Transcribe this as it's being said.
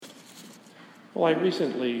Well, I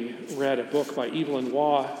recently read a book by Evelyn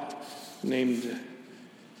Waugh named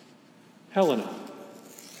Helena.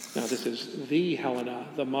 Now, this is the Helena,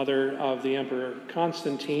 the mother of the Emperor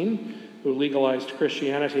Constantine, who legalized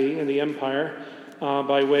Christianity in the empire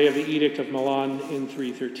by way of the Edict of Milan in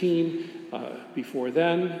 313. Before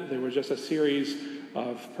then, there was just a series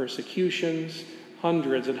of persecutions,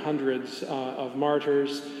 hundreds and hundreds of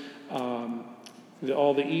martyrs,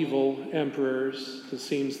 all the evil emperors. It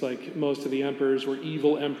seems like most of the emperors were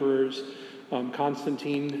evil emperors.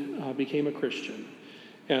 Constantine became a Christian.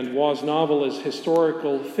 And Waugh's novel is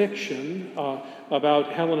historical fiction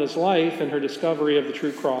about Helena's life and her discovery of the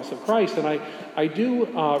true cross of Christ. And I do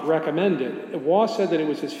recommend it. Waugh said that it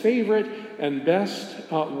was his favorite and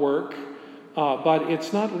best work, but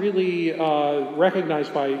it's not really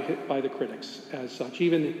recognized by the critics as such,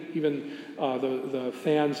 even the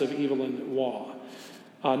fans of Evelyn Waugh.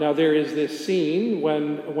 Now there is this scene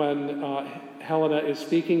when Helena is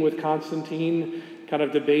speaking with Constantine, kind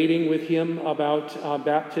of debating with him about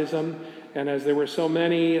baptism, and as there were so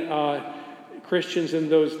many Christians in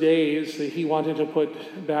those days, he wanted to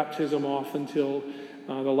put baptism off until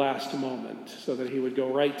the last moment, so that he would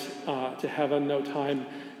go right to heaven, no time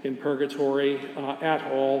in purgatory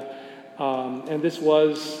at all. And this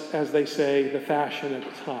was, as they say, the fashion at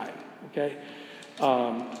the time. Okay,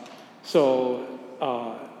 so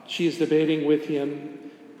she's debating with him,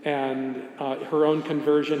 and her own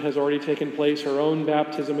conversion has already taken place. Her own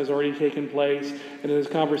baptism has already taken place. And in this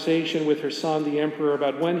conversation with her son, the emperor,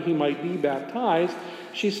 about when he might be baptized,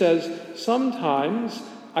 she says, "Sometimes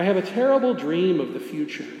I have a terrible dream of the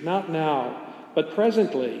future, not now, but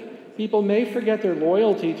presently. People may forget their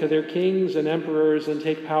loyalty to their kings and emperors and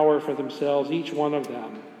take power for themselves, each one of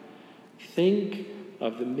them. Think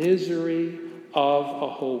of the misery of a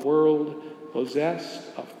whole world possessed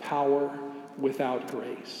of power without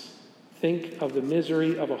grace." Think of the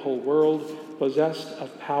misery of a whole world possessed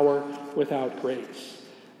of power without grace.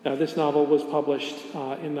 Now, this novel was published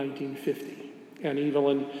in 1950, and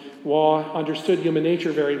Evelyn Waugh understood human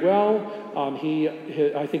nature very well.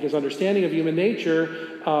 I think his understanding of human nature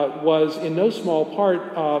was in no small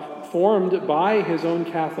part formed by his own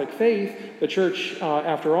Catholic faith. The Church,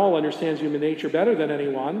 after all, understands human nature better than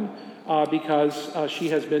anyone because she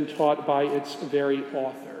has been taught by its very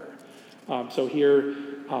author. So here,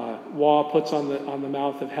 Waugh puts on the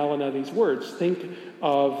mouth of Helena these words: "Think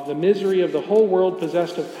of the misery of the whole world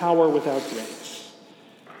possessed of power without grace."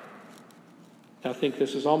 Now, think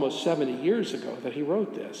this is almost 70 years ago that he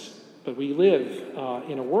wrote this. But we live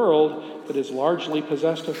in a world that is largely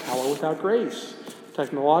possessed of power without grace.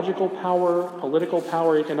 Technological power, political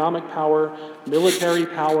power, economic power, military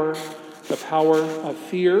power, the power of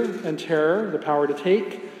fear and terror, the power to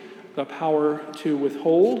take, the power to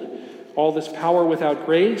withhold. All this power without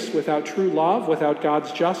grace, without true love, without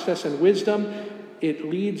God's justice and wisdom, it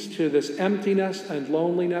leads to this emptiness and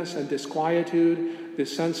loneliness and disquietude,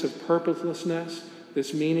 this sense of purposelessness,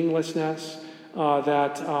 this meaninglessness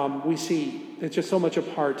that we see. It's just so much a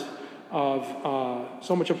part of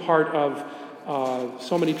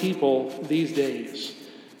so many people these days.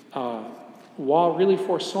 Waugh really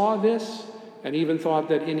foresaw this, and even thought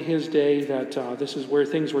that in his day that this is where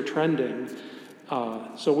things were trending.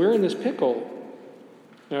 So we're in this pickle.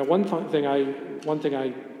 Now, one thing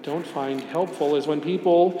I don't find helpful is when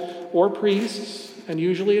people or priests, and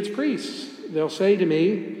usually it's priests, they'll say to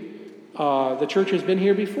me, "The church has been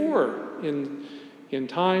here before in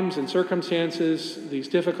times and circumstances, these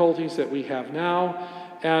difficulties that we have now."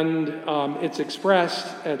 And it's expressed,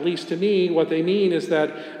 at least to me, what they mean is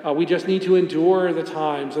that we just need to endure the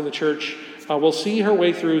times, and the church will see her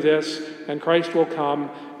way through this, and Christ will come,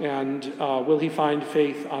 and will he find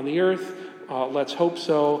faith on the earth? Let's hope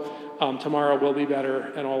so. Tomorrow will be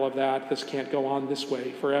better, and all of that. This can't go on this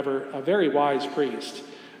way forever. A very wise priest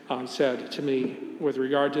said to me with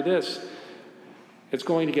regard to this, it's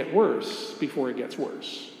going to get worse before it gets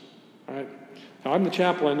worse. All right? Now, I'm the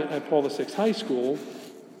chaplain at Paul VI High School,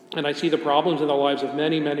 and I see the problems in the lives of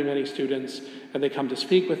many, many, many students, and they come to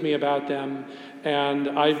speak with me about them. And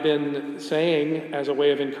I've been saying, as a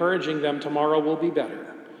way of encouraging them, tomorrow will be better.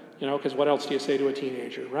 Because what else do you say to a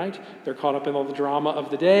teenager, right? They're caught up in all the drama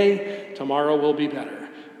of the day. Tomorrow will be better.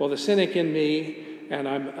 Well, the cynic in me, and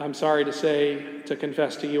I'm sorry to say, to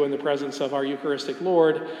confess to you in the presence of our Eucharistic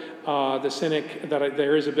Lord,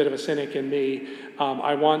 there is a bit of a cynic in me.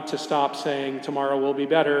 I want to stop saying tomorrow will be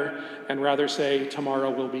better and rather say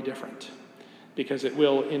tomorrow will be different, because it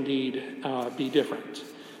will indeed be different.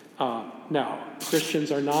 Now,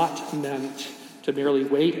 Christians are not meant to merely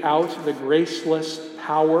wait out the graceless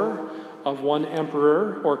power of one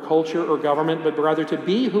emperor or culture or government, but rather to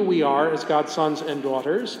be who we are as God's sons and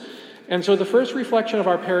daughters. And so the first reflection of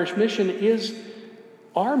our parish mission is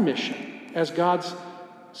our mission as God's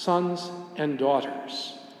sons and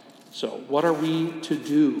daughters. So what are we to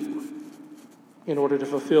do in order to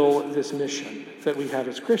fulfill this mission that we have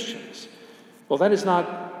as Christians? Well, that is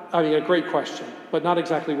a great question, but not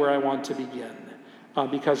exactly where I want to begin,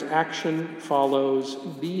 because action follows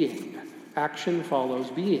being. Action follows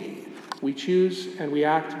being. We choose and we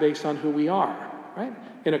act based on who we are, right?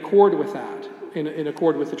 In accord with that, in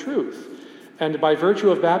accord with the truth. And by virtue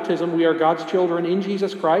of baptism, we are God's children in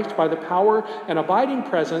Jesus Christ by the power and abiding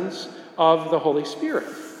presence of the Holy Spirit.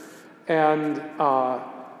 And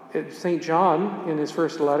St. John, in his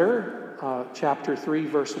first letter, chapter 3,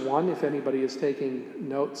 verse 1, if anybody is taking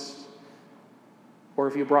notes, or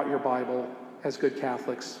if you brought your Bible, as good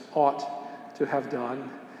Catholics ought to have done.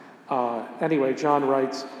 Anyway, John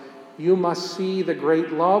writes, "You must see the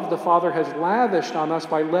great love the Father has lavished on us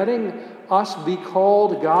by letting us be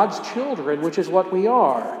called God's children, which is what we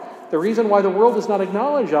are. The reason why the world does not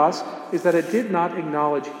acknowledge us is that it did not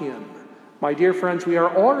acknowledge him. My dear friends, we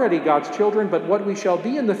are already God's children, but what we shall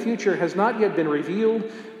be in the future has not yet been revealed.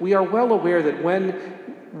 We are well aware that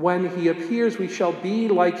when he appears, we shall be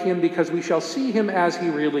like him because we shall see him as he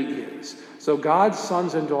really is." So God's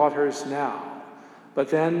sons and daughters now. But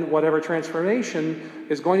then whatever transformation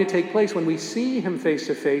is going to take place when we see him face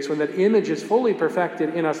to face, when that image is fully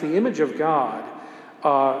perfected in us, the image of God,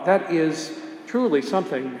 that is truly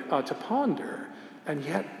something to ponder. And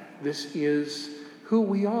yet this is who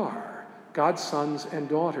we are, God's sons and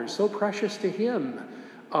daughters, so precious to him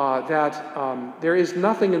that there is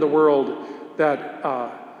nothing in the world that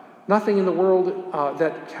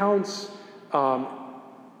counts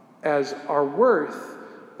as our worth,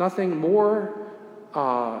 nothing more,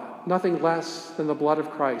 nothing less than the blood of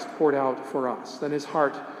Christ poured out for us, than his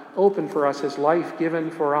heart opened for us, his life given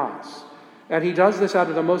for us. And he does this out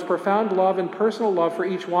of the most profound love and personal love for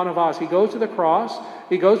each one of us. He goes to the cross.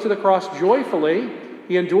 He goes to the cross joyfully.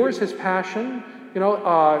 He endures his passion, in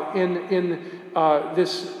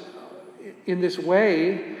this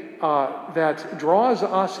way that draws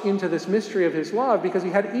us into this mystery of his love, because he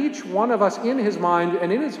had each one of us in his mind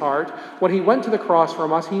and in his heart. When he went to the cross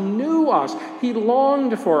from us, he knew us. He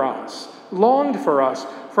longed for us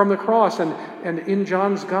from the cross. And in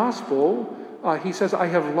John's gospel, he says, I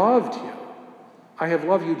have loved you. I have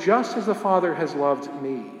loved you just as the Father has loved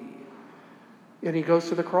me. And he goes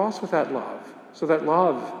to the cross with that love. So that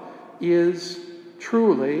love is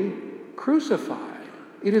truly crucified.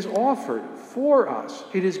 It is offered for us.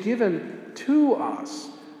 It is given to us.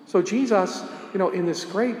 So Jesus, in this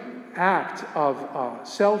great act of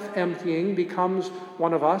self-emptying, becomes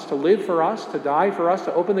one of us, to live for us, to die for us,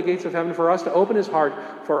 to open the gates of heaven for us, to open his heart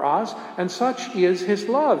for us. And such is his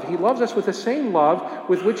love. He loves us with the same love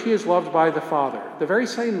with which he is loved by the Father. The very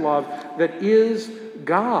same love that is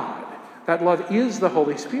God. That love is the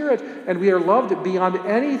Holy Spirit, and we are loved beyond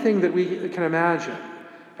anything that we can imagine.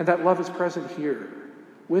 And that love is present here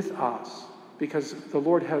with us, because the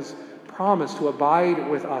Lord has promised to abide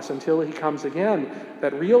with us until he comes again.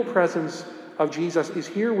 That real presence of Jesus is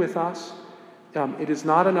here with us. It is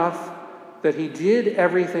not enough that he did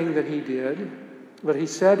everything that he did, that he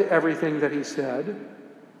said everything that he said.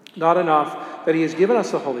 Not enough that he has given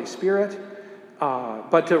us the Holy Spirit,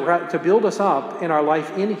 but to build us up in our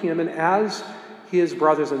life in him and as his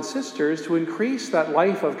brothers and sisters, to increase that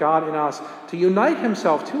life of God in us, to unite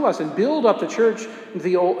himself to us and build up the church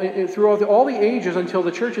throughout all the ages until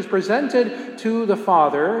the church is presented to the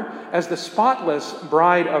Father as the spotless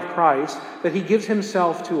bride of Christ, that he gives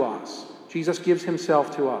himself to us. Jesus gives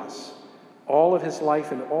himself to us. All of his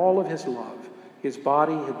life and all of his love, his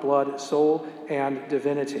body, his blood, soul, and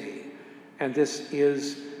divinity. And this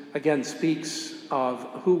again, speaks of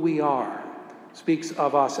who we are. Speaks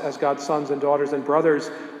of us as God's sons and daughters and brothers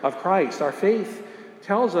of Christ. Our faith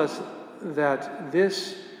tells us that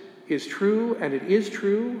this is true, and it is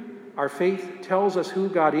true. Our faith tells us who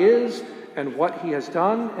God is and what he has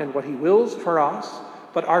done and what he wills for us.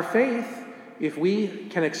 But our faith, if we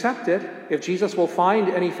can accept it, if Jesus will find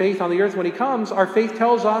any faith on the earth when he comes, our faith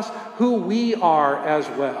tells us who we are as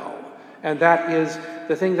well. And that is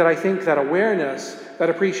the thing that I think, that awareness, that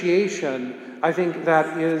appreciation, I think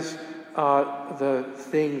that is the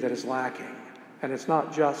thing that is lacking. And it's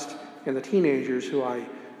not just in the teenagers who I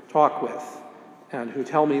talk with and who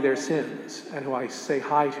tell me their sins and who I say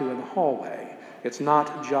hi to in the hallway. It's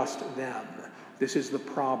not just them. This is the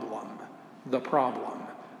problem of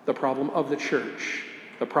the church,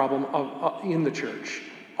 the problem in the church,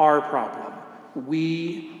 our problem.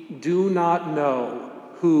 We do not know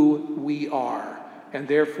who we are, and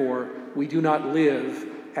therefore we do not live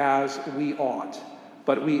as we ought,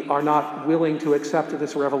 but we are not willing to accept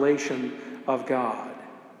this revelation of God.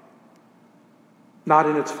 Not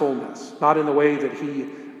in its fullness, not in the way that he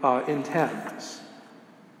intends.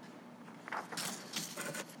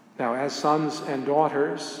 Now, as sons and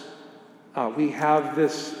daughters, we have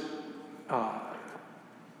this,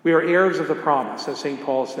 we are heirs of the promise, as St.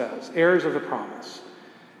 Paul says, heirs of the promise.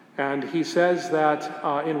 And he says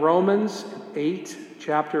that in Romans 8,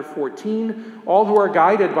 chapter 14, all who are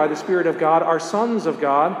guided by the Spirit of God are sons of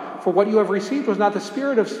God, for what you have received was not the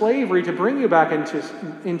spirit of slavery to bring you back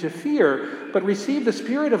into fear, but received the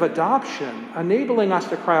spirit of adoption, enabling us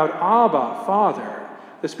to cry out, Abba, Father.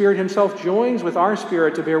 The Spirit himself joins with our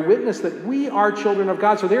spirit to bear witness that we are children of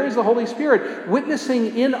God. So there is the Holy Spirit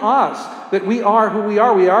witnessing in us that we are who we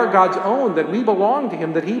are. We are God's own, that we belong to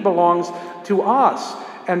him, that he belongs to us.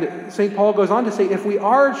 And St. Paul goes on to say, if we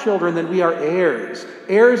are children, then we are heirs,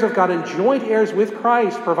 heirs of God and joint heirs with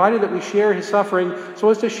Christ, provided that we share his suffering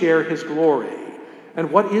so as to share his glory.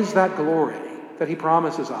 And what is that glory that he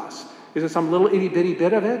promises us? Is it some little itty-bitty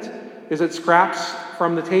bit of it? Is it scraps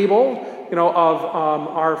from the table, of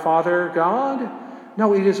our Father God?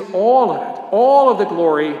 No, it is all of it, all of the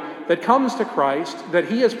glory that comes to Christ, that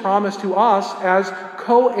he has promised to us as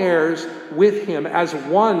co-heirs with him, as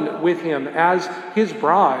one with him, as his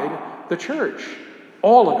bride, the church.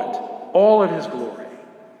 All of it, all of his glory.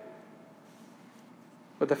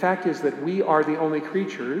 But the fact is that we are the only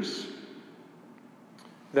creatures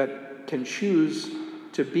that can choose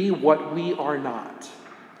to be what we are not.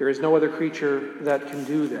 There is no other creature that can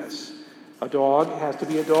do this. A dog has to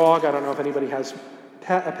be a dog. I don't know if anybody has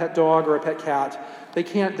a pet dog or a pet cat.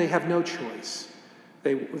 They have no choice.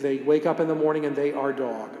 They wake up in the morning and they are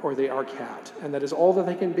dog or they are cat. And that is all that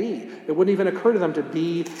they can be. It wouldn't even occur to them to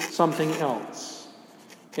be something else.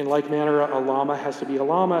 In like manner, a llama has to be a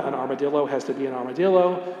llama, an armadillo has to be an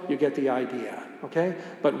armadillo. You get the idea, okay?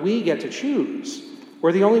 But we get to choose.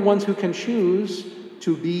 We're the only ones who can choose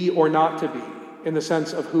to be or not to be in the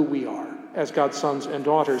sense of who we are as God's sons and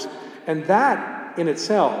daughters. And that in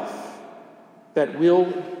itself, that will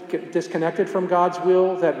get disconnected from God's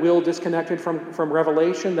will, that will disconnected from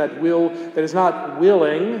revelation, that is not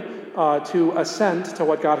willing to assent to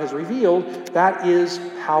what God has revealed, that is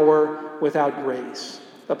power without grace.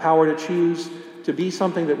 The power to choose to be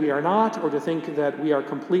something that we are not, or to think that we are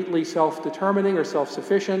completely self-determining or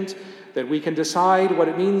self-sufficient, that we can decide what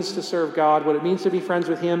it means to serve God, what it means to be friends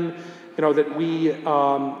with him, that we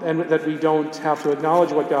don't have to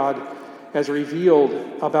acknowledge what God has revealed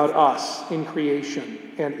about us in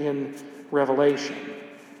creation and in revelation.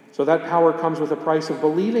 So that power comes with a price of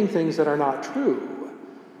believing things that are not true.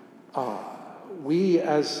 We,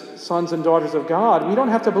 as sons and daughters of God, we don't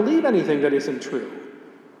have to believe anything that isn't true.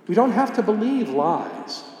 We don't have to believe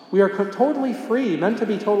lies. We are totally free, meant to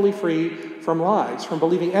be totally free from lies, from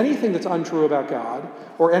believing anything that's untrue about God,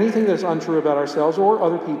 or anything that's untrue about ourselves or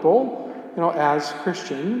other people, as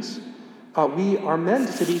Christians. We are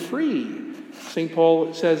meant to be free. St.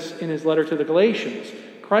 Paul says in his letter to the Galatians,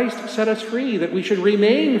 Christ set us free that we should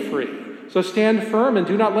remain free. So stand firm and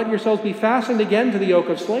do not let yourselves be fastened again to the yoke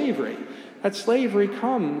of slavery. That slavery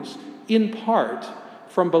comes in part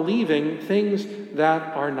from believing things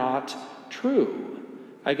that are not true.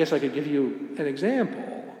 I guess I could give you an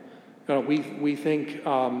example. We think,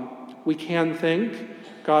 we can think,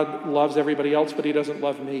 God loves everybody else, but he doesn't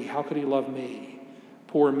love me. How could he love me?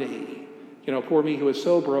 Poor me. Poor me who is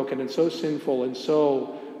so broken and so sinful and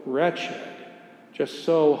so wretched, just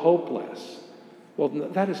so hopeless. Well,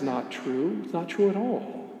 that is not true. It's not true at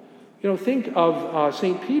all. Think of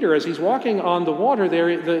St. Peter as he's walking on the water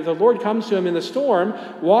there. The Lord comes to him in the storm,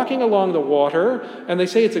 walking along the water, and they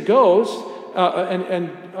say it's a ghost.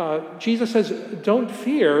 Jesus says, don't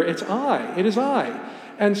fear, it's I. It is I.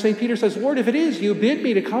 And St. Peter says, Lord, if it is, you bid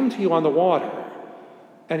me to come to you on the water.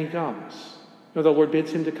 And he comes. The Lord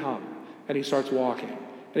bids him to come. And he starts walking.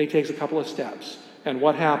 And he takes a couple of steps. And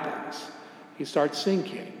what happens? He starts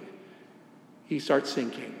sinking.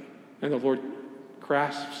 And the Lord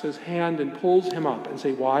grasps his hand and pulls him up and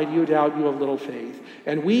say, why do you doubt, you have little faith?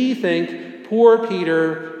 And we think, poor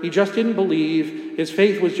Peter, he just didn't believe. His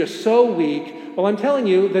faith was just so weak. Well, I'm telling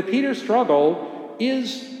you that Peter's struggle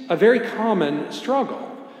is a very common struggle.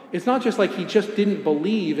 It's not just like he just didn't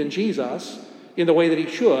believe in Jesus in the way that he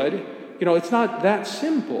should. It's not that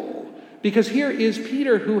simple. Because here is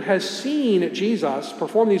Peter who has seen Jesus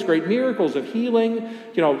perform these great miracles of healing,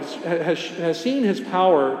 has seen his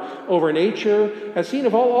power over nature, has seen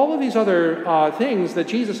of all of these other things that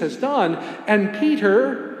Jesus has done. And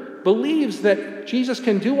Peter believes that Jesus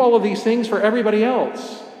can do all of these things for everybody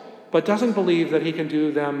else, but doesn't believe that he can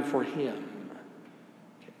do them for him.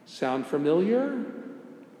 Sound familiar?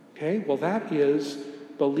 Okay, well, that is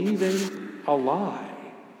believing a lie.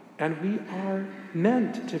 And we are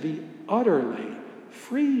meant to be utterly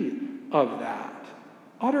free of that.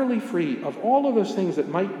 Utterly free of all of those things that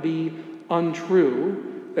might be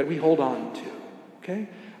untrue that we hold on to. Okay?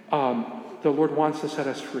 The Lord wants to set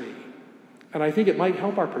us free. And I think it might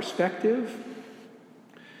help our perspective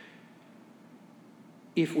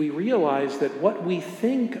if we realize that what we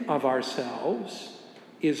think of ourselves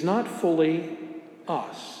is not fully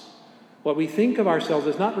us. What we think of ourselves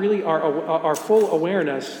is not really our full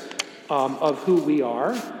awareness of who we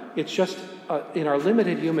are. It's just in our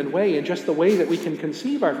limited human way, and just the way that we can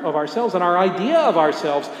conceive of ourselves. And our idea of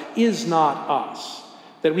ourselves is not us.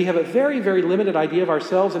 That we have a very, very limited idea of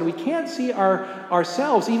ourselves, and we can't see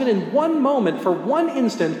ourselves, even in one moment, for one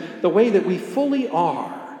instant, the way that we fully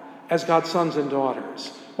are as God's sons and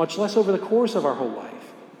daughters, much less over the course of our whole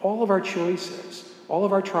life. All of our choices, all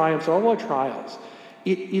of our triumphs, all of our trials.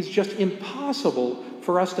 It is just impossible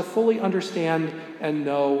for us to fully understand and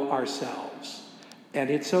know ourselves. And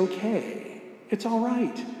it's okay. It's all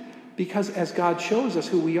right. Because as God shows us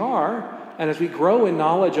who we are, and as we grow in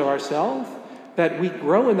knowledge of ourselves, that we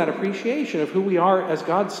grow in that appreciation of who we are as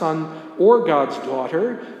God's son or God's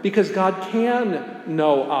daughter, because God can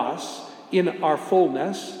know us in our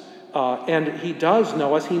fullness, and he does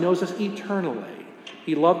know us. He knows us eternally.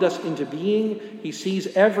 He loved us into being. He sees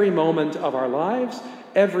every moment of our lives,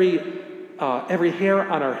 every hair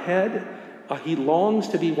on our head. He longs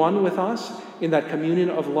to be one with us in that communion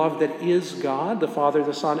of love that is God, the Father,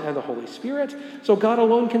 the Son, and the Holy Spirit. So God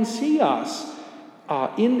alone can see us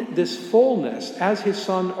in this fullness as his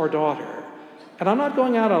son or daughter. And I'm not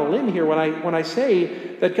going out on a limb here when I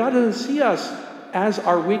say that God doesn't see us as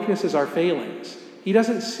our weaknesses, our failings. He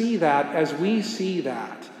doesn't see that as we see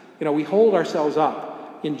that. We hold ourselves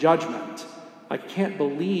up in judgment. I can't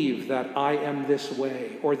believe that I am this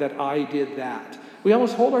way or that I did that. We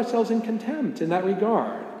almost hold ourselves in contempt in that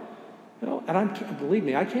regard. And believe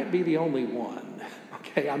me, I can't be the only one.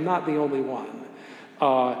 Okay, I'm not the only one.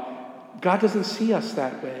 God doesn't see us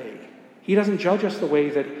that way. He doesn't judge us the way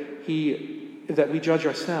that we judge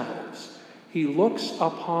ourselves. He looks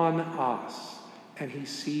upon us and he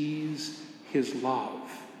sees his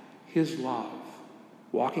love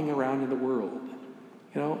walking around in the world.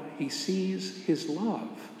 He sees his love.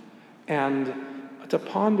 And to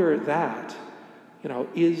ponder that,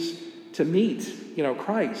 is to meet,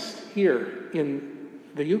 Christ here in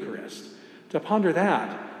the Eucharist. To ponder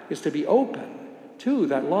that is to be open to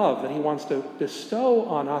that love that he wants to bestow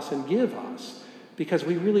on us and give us, because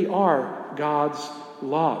we really are God's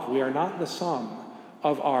love. We are not the sum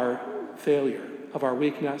of our failure, of our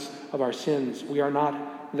weakness, of our sins. We are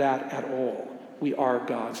not that at all. We are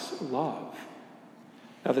God's love.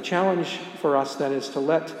 Now, the challenge for us then is to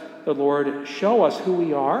let the Lord show us who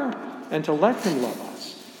we are and to let him love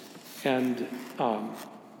us. And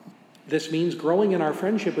this means growing in our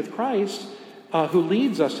friendship with Christ, who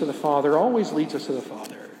leads us to the Father, always leads us to the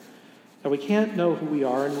Father. Now, we can't know who we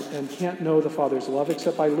are and can't know the Father's love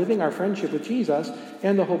except by living our friendship with Jesus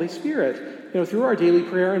and the Holy Spirit, through our daily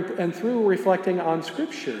prayer and through reflecting on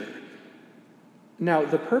Scripture. Now,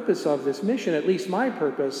 the purpose of this mission, at least my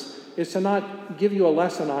purpose, is to not give you a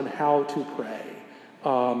lesson on how to pray,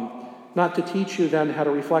 not to teach you then how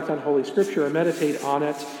to reflect on Holy Scripture or meditate on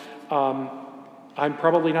it. I'm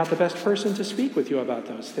probably not the best person to speak with you about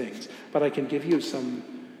those things, but I can give you some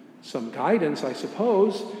guidance, I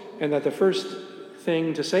suppose, and that the first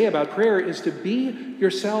thing to say about prayer is to be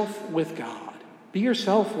yourself with God. Be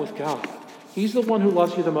yourself with God. He's the one who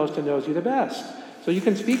loves you the most and knows you the best. So you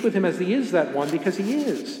can speak with him as he is that one, because he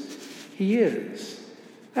is. He is.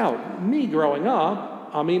 Now, me growing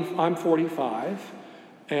up, I'm 45,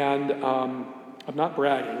 and I'm not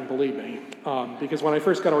bragging, believe me, because when I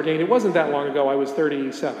first got ordained, it wasn't that long ago. I was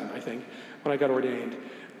 37, I think, when I got ordained.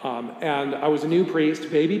 And I was a new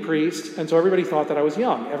priest, baby priest, and so everybody thought that I was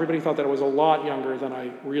young. Everybody thought that I was a lot younger than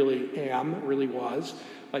I really was,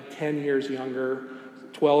 like 10 years younger,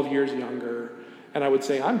 12 years younger. And I would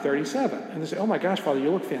say, I'm 37. And they say, oh my gosh, Father, you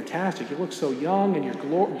look fantastic. You look so young, and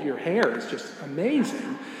your hair is just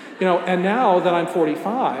amazing. And now that I'm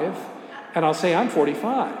 45, and I'll say I'm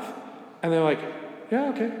 45. And they're like, yeah,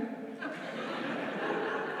 okay.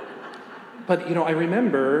 But, I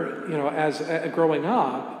remember, as growing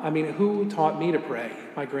up, who taught me to pray?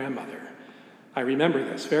 My grandmother. I remember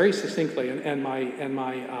this very succinctly, and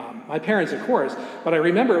my parents, of course. But I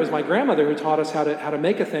remember it was my grandmother who taught us how to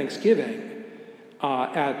make a Thanksgiving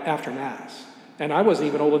after Mass. And I wasn't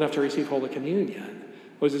even old enough to receive Holy Communion.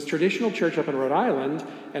 It was this traditional church up in Rhode Island,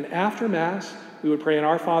 and after Mass, we would pray an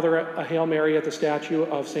Our Father, a Hail Mary at the statue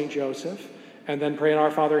of St. Joseph, and then pray an Our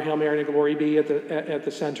Father, Hail Mary, and a Glory Be at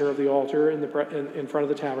the center of the altar in front of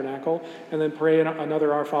the tabernacle, and then pray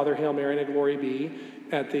another Our Father, Hail Mary, and a Glory Be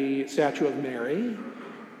at the statue of Mary.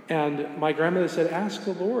 And my grandmother said, ask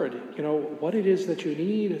the Lord, what it is that you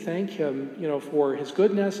need. Thank him, for his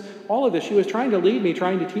goodness. All of this. She was trying to lead me,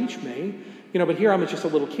 trying to teach me, but here I'm just a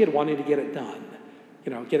little kid wanting to get it done,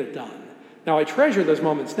 get it done. Now, I treasure those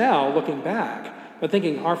moments now, looking back, but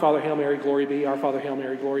thinking, Our Father, Hail Mary, Glory Be, Our Father, Hail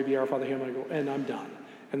Mary, Glory Be, Our Father, Hail Mary, and I'm done.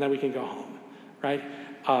 And then we can go home, right?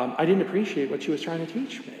 I didn't appreciate what she was trying to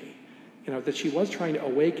teach me, that she was trying to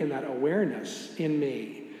awaken that awareness in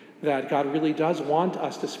me that God really does want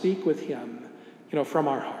us to speak with him, from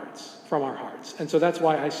our hearts. And so that's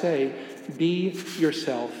why I say, be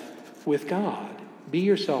yourself with God. Be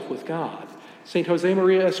yourself with God. St.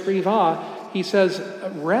 Josemaria Escrivá, he says,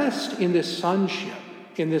 rest in this sonship,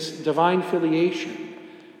 in this divine filiation.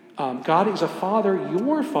 God is a Father,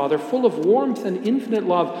 your Father, full of warmth and infinite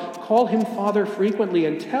love. Call him Father frequently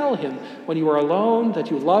and tell him when you are alone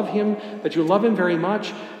that you love him very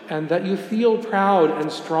much, and that you feel proud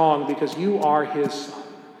and strong because you are his son.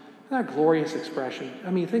 Isn't that a glorious expression?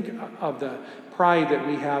 I mean, think of the pride that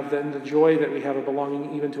we have and the joy that we have of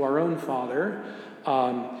belonging even to our own Father,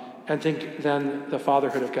 and think then the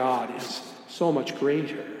fatherhood of God is so much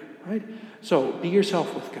greater, right? So be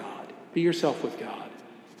yourself with God. Be yourself with God.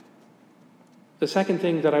 The second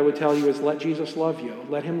thing that I would tell you is let Jesus love you.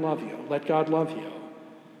 Let him love you. Let God love you.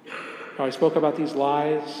 Now, I spoke about these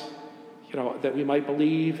lies, that we might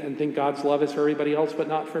believe and think God's love is for everybody else but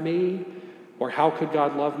not for me, or how could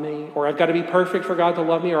God love me, or I've got to be perfect for God to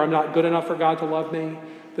love me, or I'm not good enough for God to love me.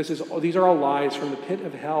 These are all lies from the pit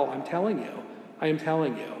of hell. I'm telling you. I am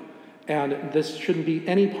telling you. And this shouldn't be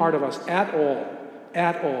any part of us at all,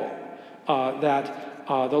 that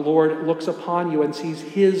the Lord looks upon you and sees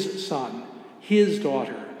his son, his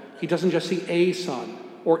daughter. He doesn't just see a son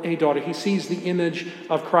or a daughter. He sees the image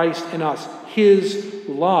of Christ in us, his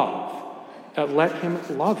love. Let him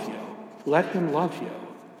love you. Let him love you.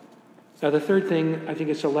 Now, the third thing, I think,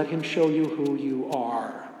 is to let him show you who you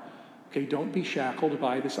are. Okay, don't be shackled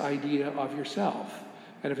by this idea of yourself.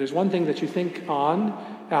 And if there's one thing that you think on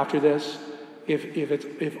after this,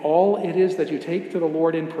 if all it is that you take to the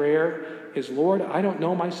Lord in prayer is, Lord, I don't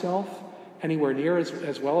know myself anywhere near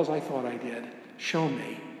as well as I thought I did. Show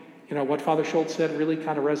me. What Father Schultz said really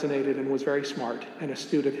kind of resonated and was very smart and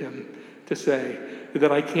astute of him to say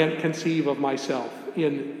that I can't conceive of myself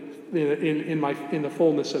in the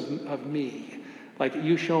fullness of me. Like,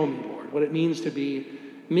 you show me, Lord, what it means to be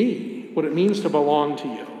me, what it means to belong to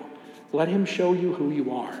you. Let him show you who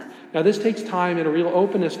you are. Now, this takes time and a real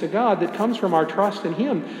openness to God that comes from our trust in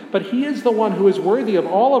him. But he is the one who is worthy of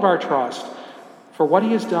all of our trust for what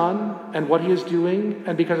he has done and what he is doing,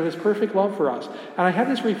 and because of his perfect love for us. And I have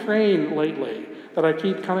this refrain lately that I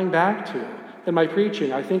keep coming back to in my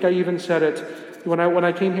preaching. I think I even said it when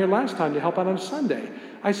I came here last time to help out on Sunday.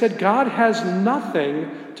 I said, God has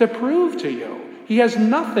nothing to prove to you. He has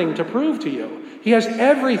nothing to prove to you. He has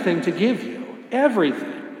everything to give you.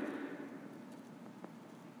 Everything.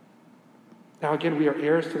 Now again, we are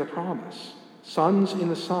heirs to the promise. Sons in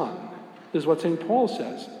the Son. This is what St. Paul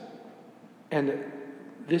says. And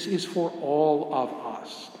this is for all of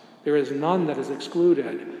us. There is none that is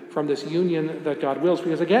excluded from this union that God wills.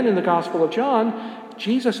 Because again, in the Gospel of John,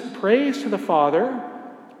 Jesus prays to the Father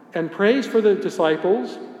and prays for the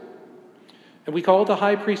disciples. And we call it the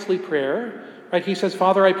high priestly prayer. Right? He says,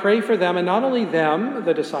 Father, I pray for them, and not only them,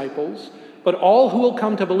 the disciples, but all who will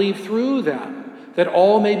come to believe through them, that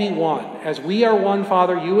all may be one. As we are one,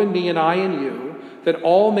 Father, you and me and I and you, that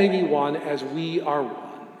all may be one as we are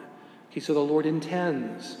one. Okay, so the Lord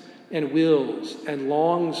intends and wills and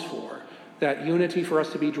longs for that unity, for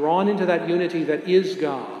us to be drawn into that unity that is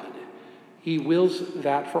God. He wills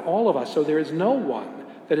that for all of us. So there is no one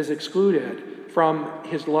that is excluded from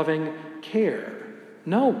his loving care.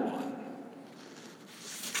 No one.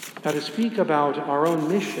 Now, to speak about our own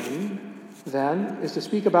mission, then, is to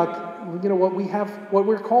speak about, what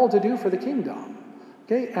we're called to do for the kingdom.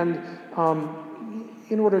 Okay, and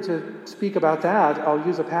in order to speak about that, I'll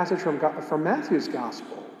use a passage from Matthew's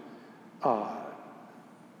Gospel,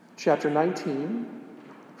 chapter 19,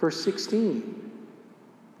 verse 16.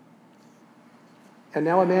 And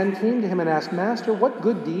now a man came to him and asked, Master, what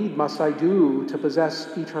good deed must I do to possess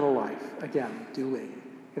eternal life? Again, doing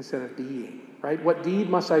instead of being, right? What deed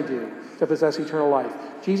must I do to possess eternal life?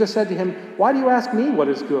 Jesus said to him, why do you ask me what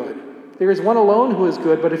is good? There is one alone who is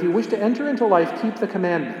good, but if you wish to enter into life, keep the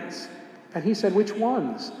commandments. And he said, which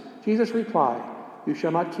ones? Jesus replied, you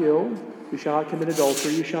shall not kill, you shall not commit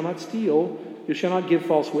adultery, you shall not steal, you shall not give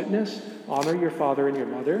false witness, honor your father and your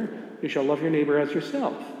mother, you shall love your neighbor as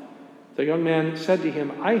yourself. The young man said to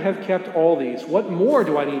him, I have kept all these. What more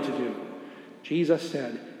do I need to do? Jesus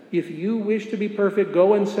said, if you wish to be perfect,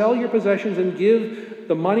 go and sell your possessions and give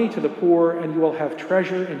the money to the poor, and you will have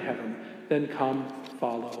treasure in heaven. Then come,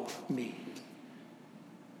 follow me.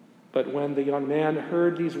 But when the young man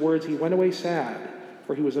heard these words, he went away sad,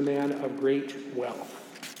 for he was a man of great wealth.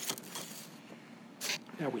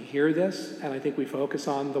 Now we hear this, and I think we focus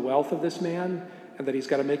on the wealth of this man, and that he's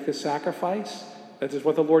got to make this sacrifice. That is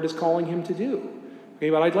what the Lord is calling him to do. Okay,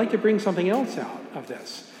 but I'd like to bring something else out of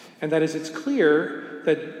this. And that is, it's clear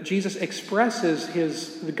that Jesus expresses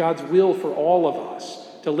God's will for all of us,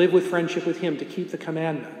 to live with friendship with him, to keep the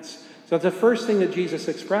commandments. So that's the first thing that Jesus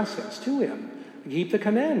expresses to him, to keep the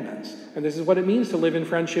commandments. And this is what it means to live in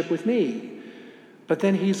friendship with me. But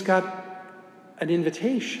then he's got an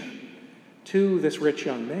invitation to this rich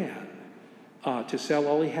young man to sell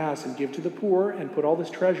all he has and give to the poor and put all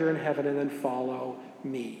this treasure in heaven and then follow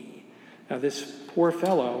me. Now this poor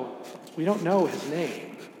fellow, we don't know his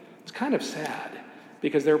name. It's kind of sad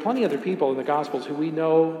because there are plenty of other people in the Gospels who we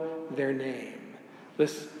know their name.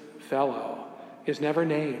 This fellow is never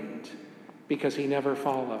named because he never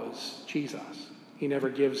follows Jesus. He never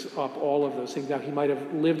gives up all of those things. Now, he might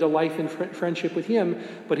have lived a life in friendship with him,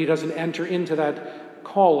 but he doesn't enter into that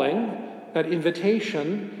calling, that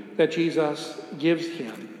invitation that Jesus gives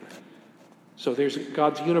him. So there's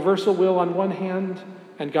God's universal will on one hand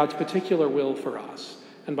and God's particular will for us.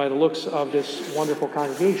 And by the looks of this wonderful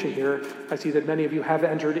congregation here, I see that many of you have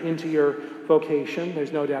entered into your vocation.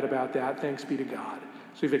 There's no doubt about that. Thanks be to God.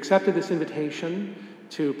 So you've accepted this invitation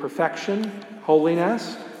to perfection,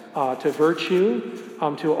 holiness, to virtue,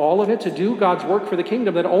 to all of it, to do God's work for the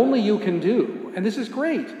kingdom that only you can do. And this is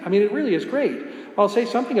great. I mean, it really is great. I'll say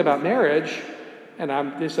something about marriage, and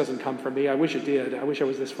this doesn't come from me. I wish it did. I wish I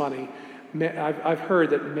was this funny. I've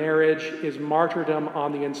heard that marriage is martyrdom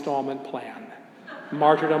on the installment plan.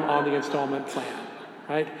 Martyrdom on the installment plan,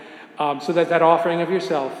 right? So that offering of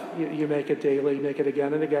yourself, you make it daily, make it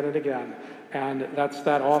again and again and again. And that's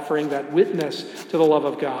that offering, that witness to the love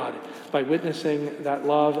of God by witnessing that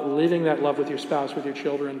love, living that love with your spouse, with your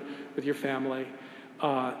children, with your family.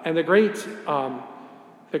 And the great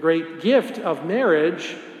gift of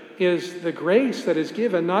marriage is the grace that is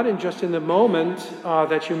given, not just in the moment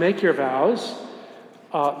that you make your vows,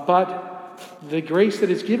 but the grace that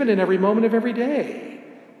is given in every moment of every day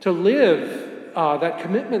to live that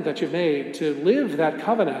commitment that you've made, to live that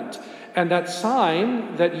covenant, and that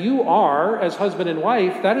sign that you are, as husband and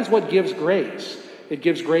wife, that is what gives grace. It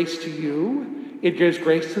gives grace to you. It gives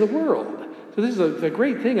grace to the world. So this is the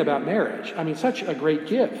great thing about marriage. I mean, such a great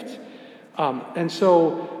gift. And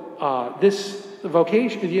so this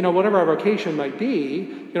vocation, whatever our vocation might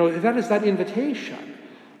be, that is that invitation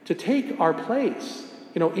to take our place,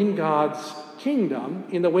 in God's kingdom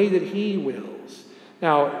in the way that he wills.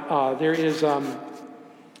 Now, there is a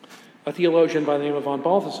theologian by the name of von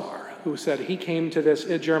Balthasar who said he came to this,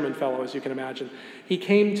 a German fellow, as you can imagine, he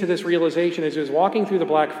came to this realization as he was walking through the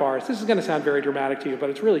Black Forest. This is going to sound very dramatic to you, but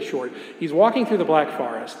it's really short. He's walking through the Black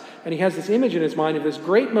Forest, and he has this image in his mind of this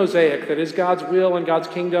great mosaic that is God's will and God's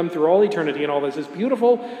kingdom through all eternity and all this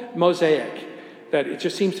beautiful mosaic that it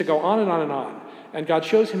just seems to go on and on and on. And God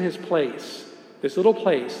shows him his place, this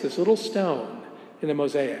little stone in the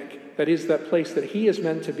mosaic that is that place that he is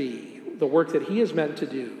meant to be, the work that he is meant to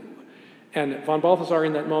do. And von Balthasar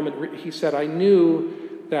in that moment, he said, I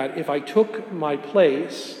knew that if I took my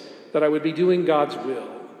place, that I would be doing God's will,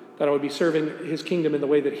 that I would be serving his kingdom in the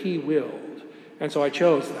way that he willed. And so I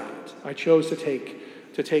chose that. I chose to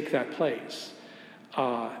take that place.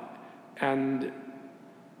 And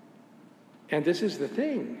this is the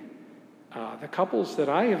thing. The couples that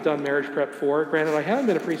I have done marriage prep for, granted I haven't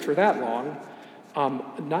been a priest for that long,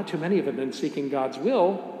 not too many of them have been seeking God's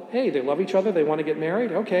will. Hey, they love each other, they want to get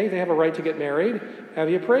married. Okay, they have a right to get married. Have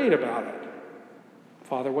you prayed about it?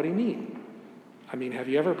 Father, what do you mean? I mean, have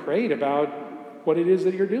you ever prayed about what it is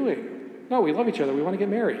that you're doing? No, we love each other, we want to get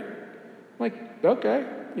married. I'm like, okay.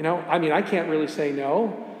 I can't really say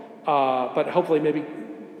no, but hopefully maybe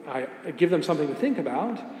I give them something to think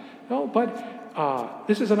about. No, but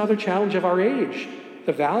this is another challenge of our age.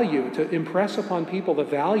 The value, to impress upon people the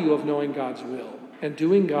value of knowing God's will and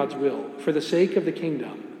doing God's will for the sake of the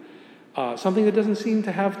kingdom. Something that doesn't seem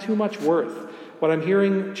to have too much worth. What I'm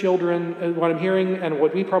hearing and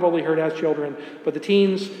what we probably heard as children, but the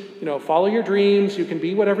teens, follow your dreams, you can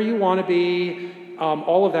be whatever you want to be,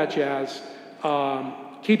 all of that jazz.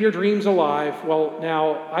 Keep your dreams alive. Well,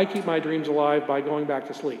 now I keep my dreams alive by going back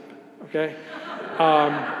to sleep, okay?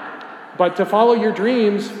 But to follow your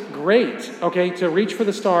dreams, great, okay? To reach for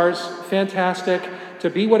the stars, fantastic. To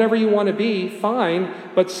be whatever you want to be, fine.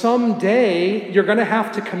 But someday you're going to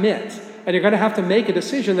have to commit. And you're going to have to make a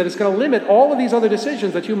decision that is going to limit all of these other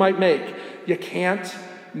decisions that you might make. You can't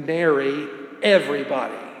marry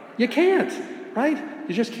everybody. You can't, right?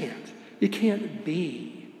 You just can't. You can't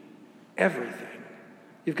be everything.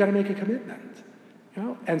 You've got to make a commitment. You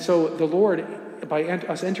know? And so the Lord, by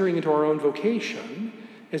us entering into our own vocation,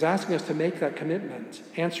 is asking us to make that commitment,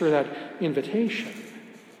 answer that invitation.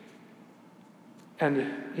 And,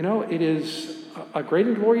 you know, it is a great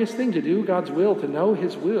and glorious thing to do God's will, to know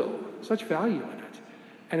his will. Such value in it.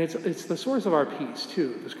 And it's the source of our peace,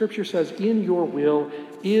 too. The scripture says, in your will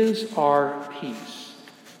is our peace.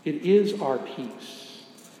 It is our peace.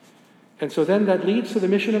 And so then that leads to the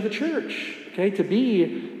mission of the church, okay, to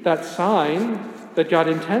be that sign that God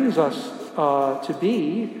intends us to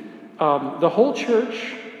be. The whole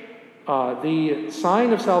church, the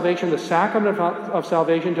sign of salvation, the sacrament of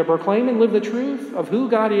salvation, to proclaim and live the truth of who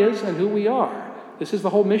God is and who we are. This is the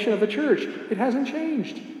whole mission of the church. It hasn't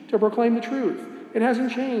changed. To proclaim the truth. It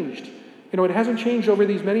hasn't changed. You know, it hasn't changed over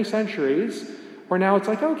these many centuries, where now it's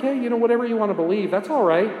like, okay, you know, whatever you want to believe, that's all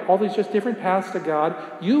right. All these just different paths to God.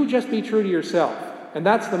 You just be true to yourself. And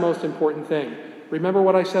that's the most important thing. Remember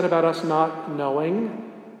what I said about us not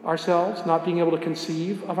knowing ourselves, not being able to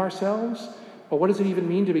conceive of ourselves? Well, what does it even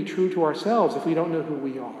mean to be true to ourselves if we don't know who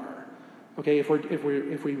we are? Okay, if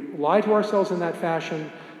we lie to ourselves in that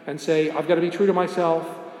fashion and say, I've got to be true to myself,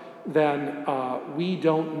 then we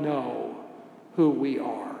don't know who we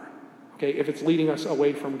are, okay, if it's leading us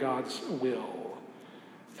away from God's will.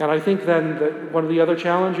 And I think then that one of the other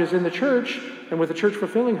challenges in the church, and with the church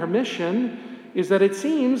fulfilling her mission, is that it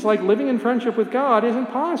seems like living in friendship with God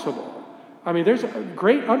isn't possible. I mean, there's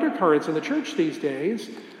great undercurrents in the church these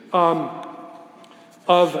days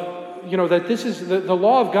that this is, the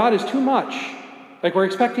law of God is too much. Like we're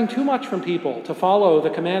expecting too much from people to follow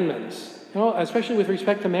the commandments. You know, especially with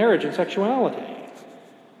respect to marriage and sexuality.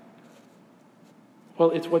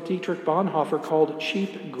 Well, it's what Dietrich Bonhoeffer called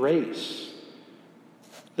cheap grace.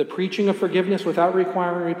 The preaching of forgiveness without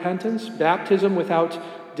requiring repentance, baptism without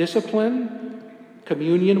discipline,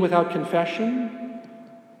 communion without confession.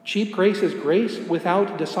 Cheap grace is grace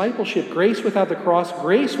without discipleship, grace without the cross,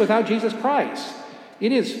 grace without Jesus Christ.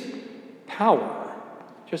 It is power,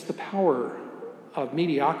 just the power of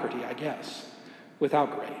mediocrity, I guess,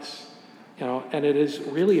 without grace. You know, and it is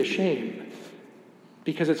really a shame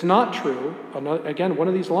because it's not true, again, one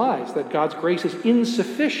of these lies, that God's grace is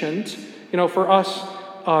insufficient, you know, for us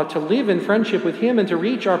to live in friendship with him and to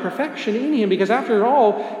reach our perfection in him, because after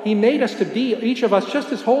all, he made us to be, each of us,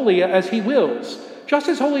 just as holy as he wills. Just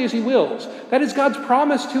as holy as he wills. That is God's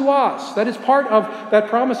promise to us. That is part of that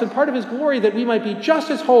promise and part of his glory, that we might be just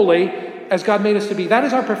as holy as God made us to be. That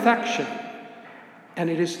is our perfection. And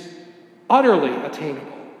it is utterly attainable.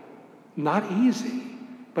 Not easy,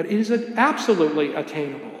 but it is absolutely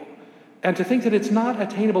attainable. And to think that it's not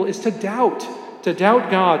attainable is to doubt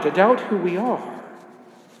God, to doubt who we are.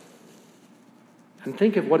 And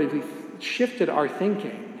think of what if we shifted our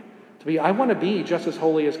thinking to be, I want to be just as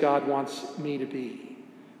holy as God wants me to be.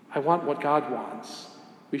 I want what God wants.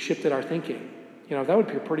 We shifted our thinking. You know, that would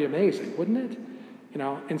be pretty amazing, wouldn't it? You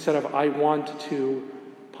know, instead of I want to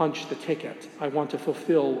punch the ticket, I want to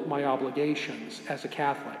fulfill my obligations as a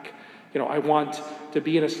Catholic. You know, I want to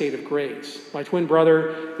be in a state of grace. My twin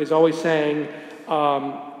brother is always saying,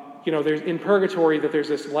 there's in purgatory that there's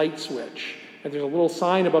this light switch. And there's a little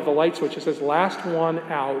sign above the light switch that says, last one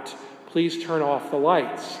out, please turn off the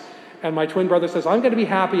lights. And my twin brother says, I'm going to be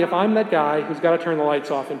happy if I'm that guy who's got to turn the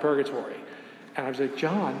lights off in purgatory. And I was like,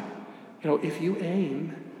 John, if you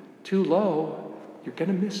aim too low, you're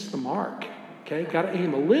going to miss the mark. Okay? Got to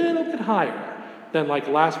aim a little bit higher than like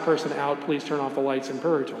last person out, please turn off the lights in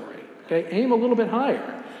purgatory. Okay? Aim a little bit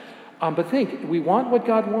higher. But think, we want what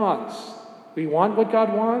God wants. We want what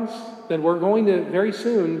God wants, then we're going to very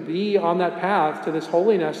soon be on that path to this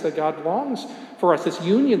holiness that God longs for us, this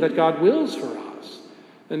union that God wills for us.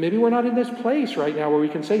 And maybe we're not in this place right now where we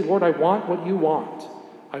can say, Lord, I want what you want.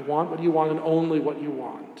 I want what you want and only what you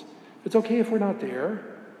want. It's okay if we're not there.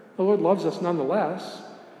 The Lord loves us nonetheless.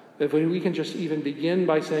 If we can just even begin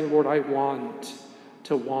by saying, Lord, I want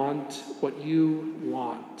to want what you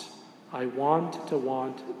want. I want to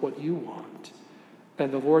want what you want.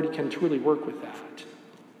 Then the Lord can truly work with that.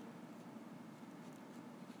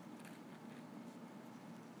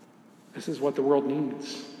 This is what the world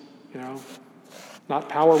needs, Not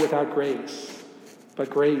power without grace, but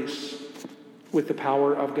grace with the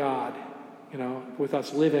power of God, with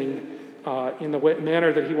us living in the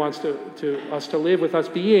manner that he wants us to live, with us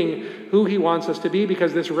being who he wants us to be,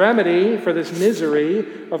 because this remedy for this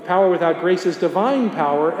misery of power without grace is divine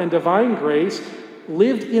power and divine grace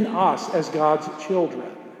lived in us as God's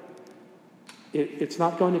children. It's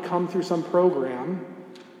not going to come through some program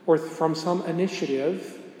or from some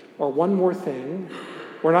initiative or one more thing.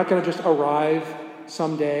 We're not going to just arrive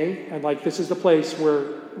someday and this is the place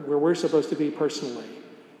where we're supposed to be personally.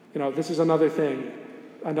 This is another thing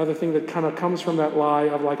that kind of comes from that lie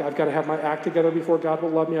of I've got to have my act together before God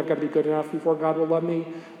will love me. I've got to be good enough before God will love me.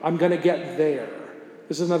 I'm going to get there.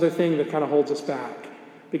 This is another thing that kind of holds us back,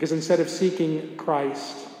 because instead of seeking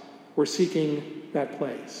Christ, we're seeking that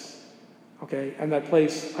place. Okay? And that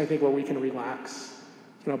place, I think, where we can relax.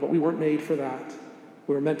 But we weren't made for that.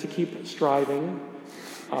 We were meant to keep striving.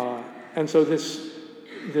 And so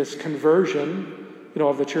this conversion,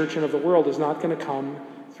 of the church and of the world is not going to come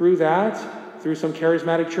through that, through some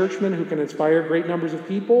charismatic churchman who can inspire great numbers of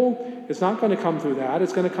people. It's not going to come through that.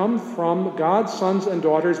 It's going to come from God's sons and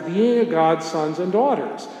daughters being God's sons and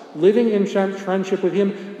daughters, living in friendship with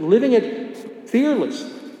him, living it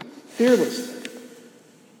fearlessly. There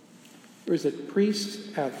was a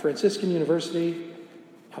priest at Franciscan University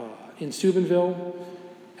in Steubenville,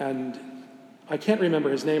 and I can't remember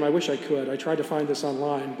his name. I wish I could. I tried to find this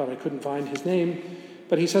online, but I couldn't find his name.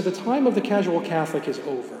 But he said the time of the casual Catholic is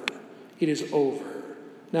over. It is over.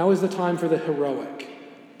 Now is the time for the heroic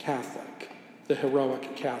Catholic. The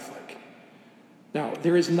heroic Catholic. Now,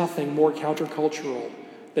 there is nothing more countercultural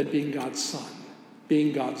than being God's son,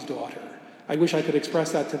 being God's daughter. I wish I could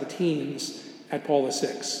express that to the teens at Paula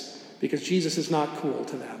VI, because Jesus is not cool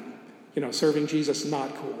to them. Serving Jesus is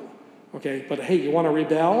not cool. Okay, but hey, you want to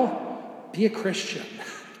rebel? Be a Christian.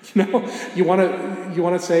 You want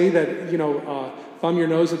to say that thumb your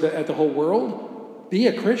nose at the whole world. Be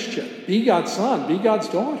a Christian. Be God's son. Be God's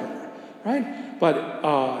daughter. Right? But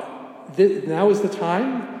now is the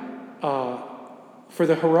time for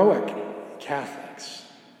the heroic Catholics.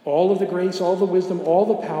 All of the grace, all the wisdom, all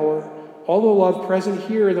the power, all the love present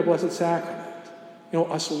here in the Blessed Sacrament.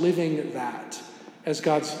 Us living that as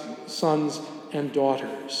God's sons and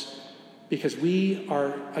daughters. Because we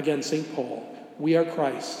are, again, St. Paul, we are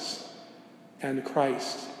Christ's, and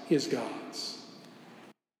Christ is God's.